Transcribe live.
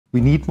We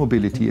need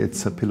mobility.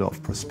 It's a pillar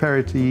of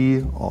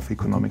prosperity, of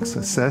economic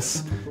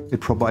success. It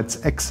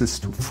provides access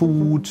to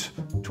food,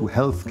 to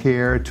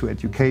healthcare, to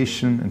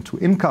education, and to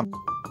income.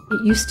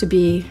 It used to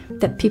be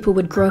that people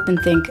would grow up and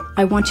think,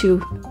 I want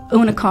to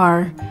own a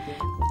car,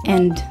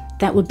 and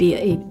that would be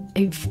a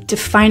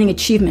defining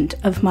achievement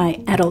of my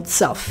adult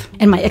self.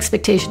 And my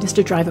expectation is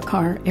to drive a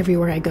car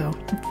everywhere I go.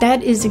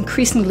 That is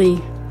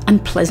increasingly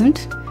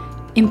unpleasant,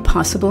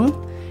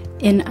 impossible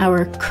in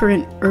our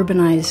current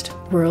urbanized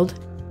world.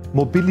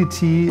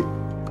 Mobility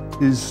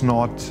is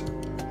not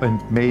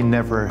and may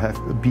never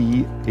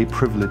be a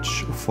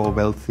privilege for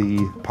wealthy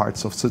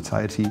parts of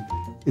society.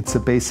 It's a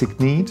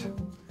basic need,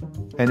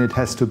 and it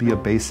has to be a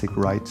basic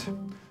right.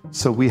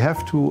 So we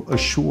have to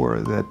assure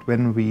that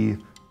when we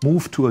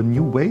move to a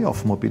new way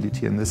of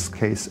mobility, in this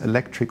case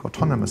electric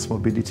autonomous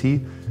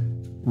mobility,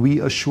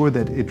 we assure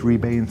that it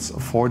remains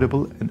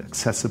affordable and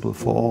accessible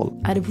for all.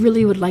 I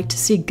really would like to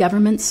see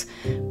governments,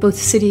 both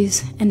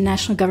cities and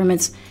national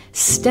governments,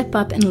 step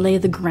up and lay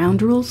the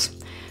ground rules,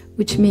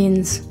 which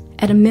means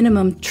at a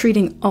minimum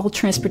treating all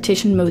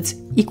transportation modes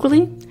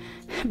equally,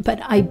 but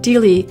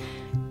ideally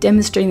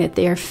demonstrating that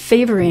they are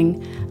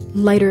favoring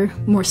lighter,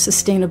 more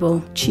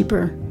sustainable,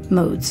 cheaper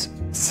modes.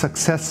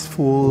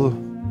 Successful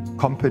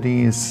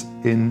companies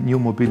in new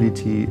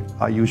mobility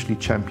are usually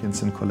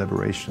champions in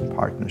collaboration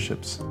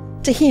partnerships.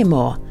 To hear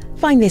more,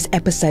 find this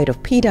episode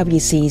of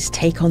PwC's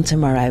Take on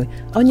Tomorrow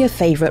on your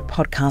favourite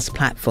podcast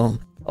platform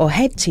or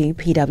head to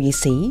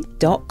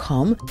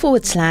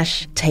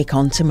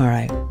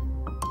pwc.com/takeontomorrow.